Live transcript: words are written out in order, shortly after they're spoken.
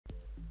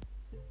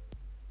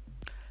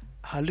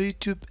Hello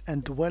YouTube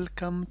and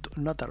welcome to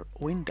another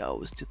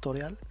Windows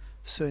tutorial.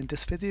 So in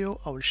this video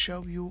I will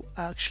show you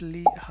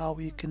actually how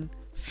you can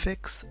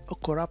fix a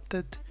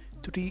corrupted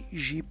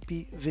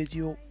 3GP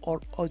video or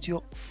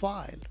audio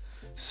file.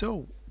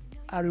 So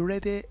are you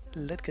ready?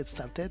 Let's get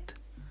started.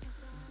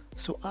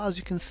 So as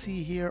you can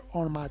see here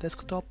on my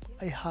desktop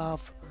I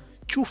have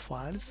two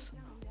files.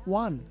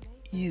 One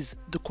is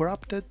the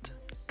corrupted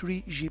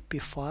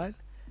 3GP file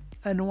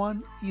and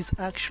one is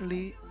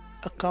actually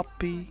a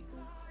copy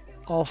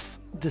of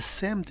the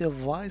same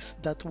device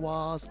that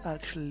was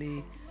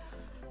actually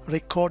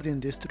recording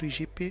this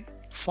 3GP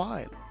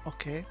file,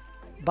 okay,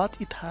 but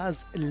it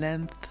has a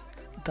length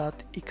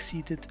that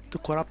exceeded the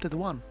corrupted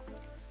one.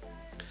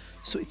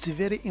 So it's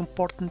very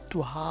important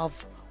to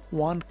have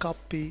one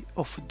copy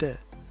of the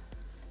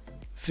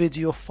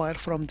video file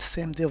from the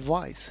same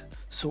device.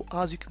 So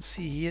as you can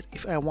see here,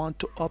 if I want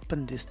to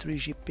open this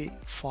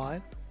 3GP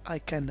file, I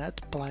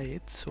cannot play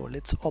it. So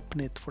let's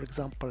open it, for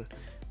example,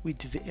 with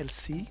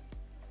VLC.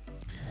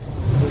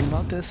 You will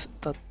notice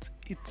that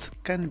it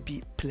can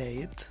be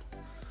played.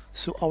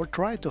 So I will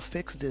try to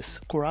fix this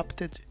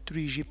corrupted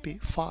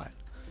 3GP file.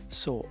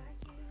 So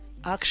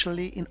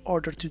actually in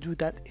order to do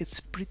that, it's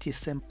pretty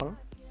simple.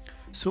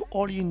 So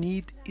all you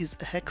need is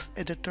a Hex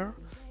Editor.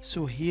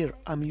 So here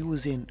I'm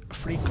using a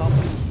free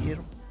copy here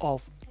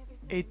of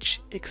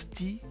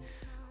HXD,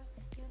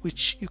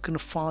 which you can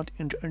find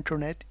in the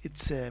internet.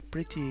 It's a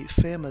pretty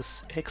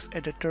famous Hex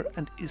Editor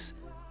and is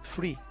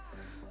free.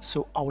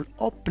 So I will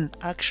open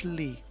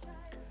actually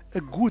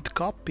a good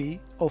copy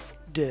of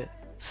the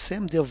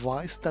same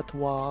device that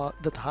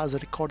has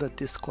recorded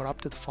this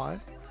corrupted file.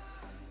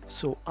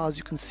 So as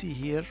you can see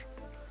here,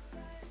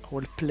 I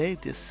will play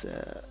this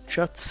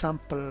just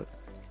sample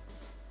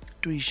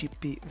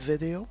 3GP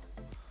video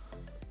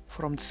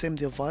from the same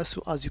device.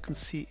 So as you can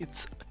see,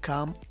 it's a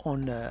cam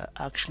on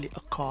actually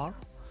a car,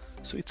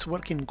 so it's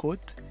working good,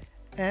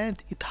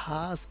 and it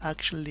has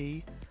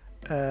actually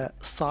a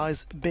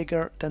size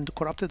bigger than the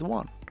corrupted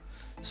one.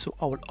 So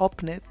I will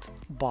open it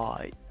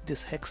by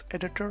this Hex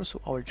Editor. So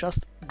I will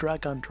just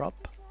drag and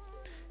drop.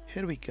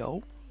 Here we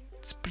go.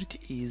 It's pretty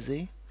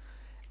easy.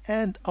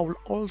 And I will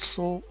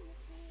also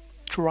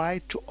try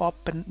to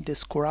open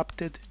this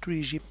corrupted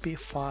 3GP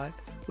file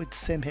with the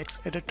same Hex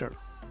Editor.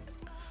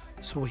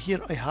 So here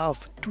I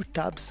have two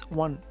tabs,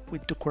 one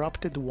with the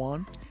corrupted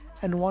one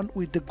and one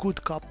with the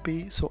good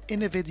copy. So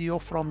in a video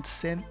from the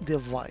same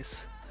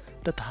device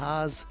that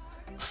has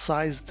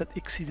size that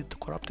exceeded the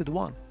corrupted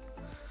one.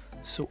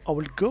 So I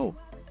will go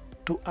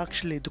to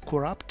actually the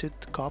corrupted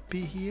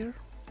copy here,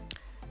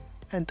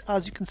 and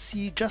as you can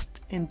see, just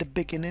in the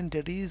beginning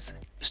there is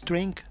a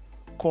string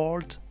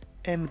called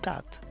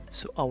m.dat.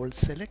 So I will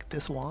select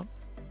this one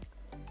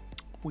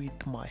with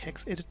my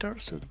Hex Editor,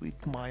 so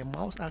with my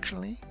mouse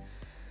actually,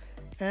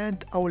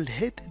 and I will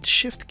hit the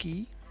shift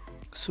key.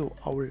 So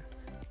I will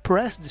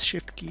press the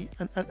shift key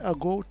and I'll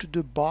go to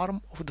the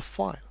bottom of the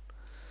file.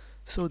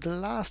 So the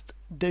last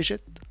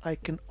digit I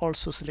can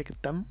also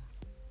select them.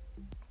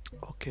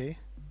 Okay,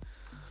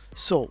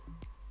 so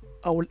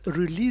I will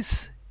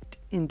release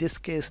in this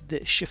case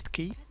the shift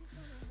key.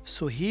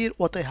 So here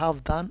what I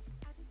have done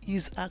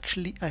is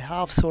actually I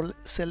have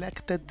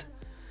selected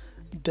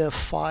the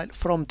file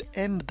from the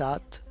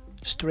m.dat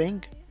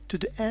string to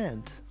the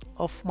end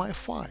of my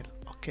file.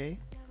 Okay,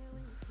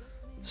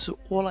 so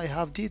all I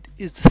have did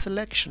is the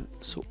selection.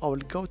 So I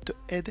will go to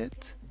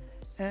edit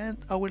and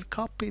I will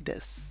copy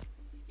this,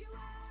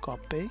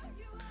 copy.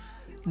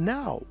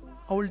 Now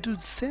I will do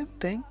the same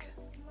thing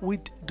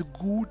with the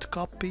good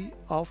copy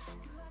of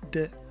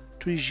the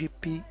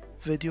 3GP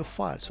video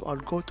file. So I'll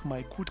go to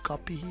my good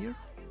copy here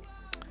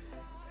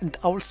and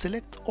I will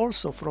select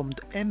also from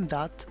the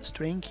m.dat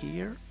string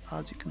here.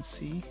 As you can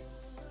see,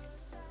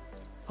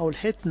 I will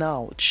hit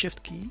now the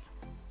shift key,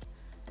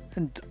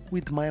 and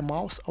with my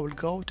mouse I will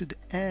go to the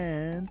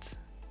end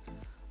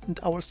and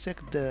I will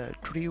select the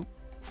 3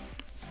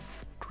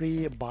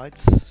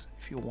 bytes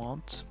if you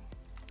want.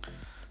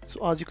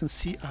 So as you can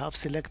see, I have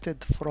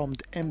selected from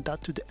the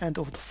m.dat to the end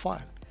of the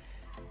file,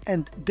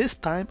 and this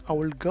time I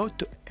will go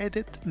to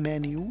edit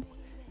menu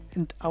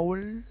and I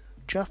will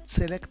just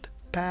select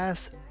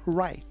pass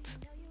right.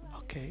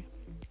 Okay,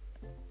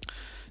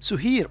 so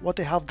here what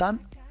I have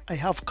done, I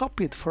have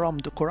copied from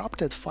the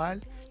corrupted file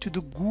to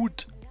the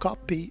good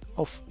copy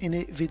of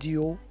any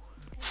video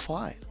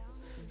file.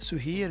 So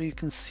here you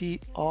can see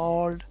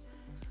all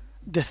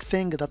the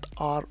things that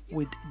are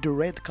with the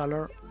red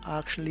color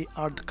actually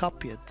are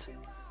copied.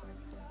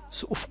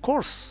 So of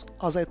course,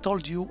 as I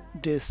told you,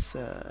 this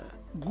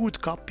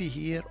good copy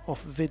here of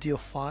video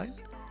file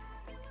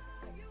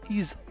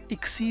is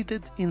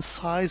exceeded in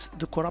size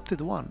the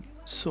corrupted one.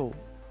 So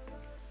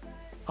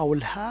I will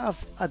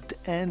have at the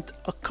end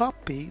a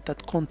copy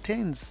that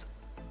contains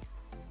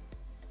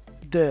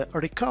the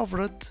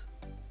recovered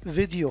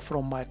video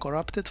from my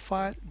corrupted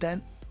file,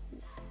 then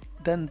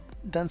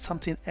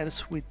something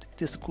else with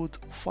this good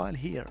file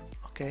here.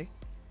 Okay,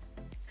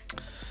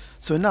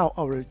 so now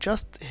I will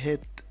just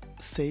hit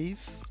save.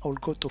 I will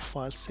go to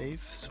file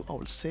save. So I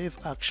will save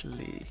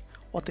actually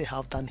what I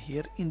have done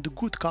here in the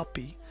good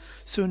copy.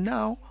 So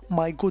now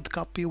my good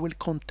copy will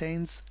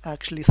contains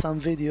actually some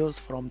videos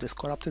from this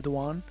corrupted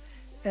one,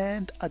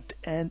 and at the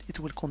end it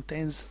will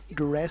contains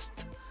the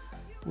rest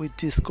with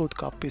this good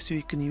copy, so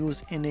you can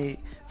use any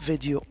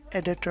video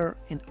editor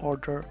in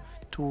order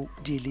to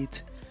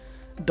delete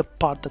the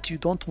part that you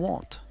don't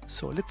want.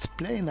 So let's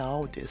play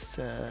now this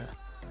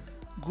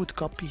good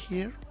copy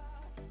here.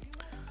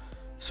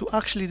 So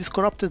actually this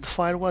corrupted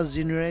file was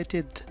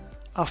generated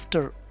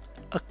after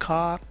a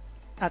car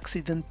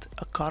accident,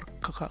 a car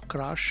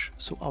crash.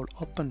 So I'll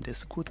open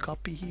this good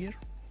copy here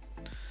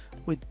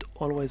with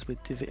always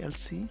with the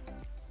VLC.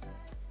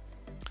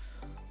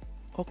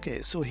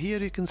 Okay, so here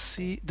you can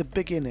see the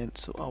beginning,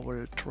 so I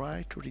will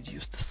try to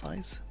reduce the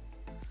size.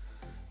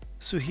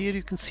 So here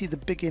you can see the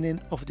beginning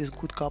of this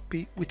good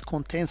copy, which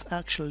contains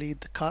actually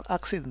the car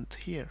accident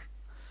here.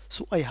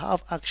 So I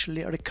have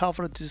actually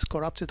recovered this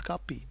corrupted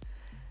copy,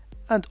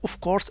 and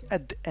of course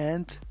at the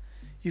end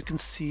you can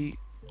see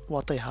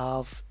what I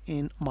have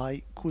in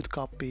my good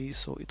copy.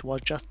 So it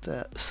was just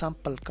a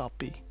sample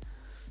copy,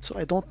 so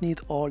I don't need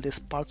all this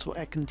part, so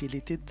I can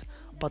delete it,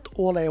 but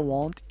all I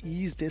want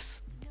is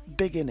this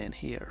beginning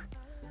here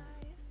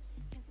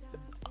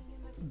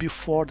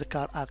before the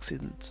car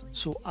accident.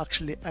 So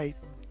actually I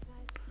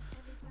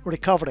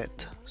recover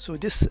it. So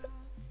this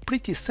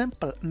pretty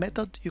simple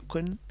method, you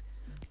can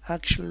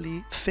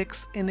actually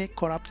fix any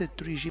corrupted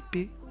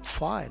 3GP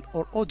file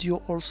or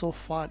audio also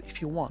file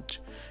if you want.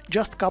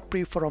 Just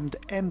copy from the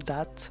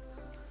MDAT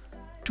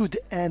to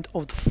the end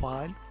of the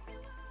file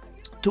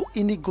to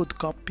any good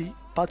copy,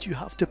 but you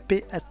have to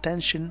pay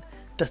attention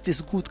that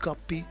this good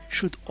copy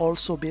should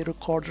also be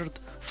recorded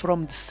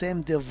from the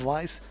same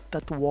device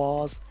that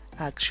was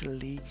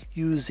actually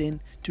using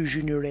to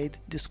generate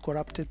this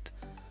corrupted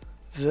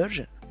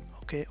version,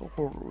 okay,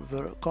 or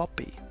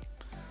copy.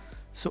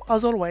 So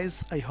as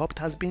always, I hope it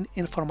has been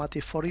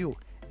informative for you,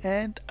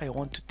 and I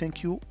want to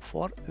thank you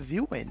for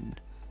viewing.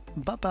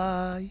 Bye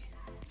bye.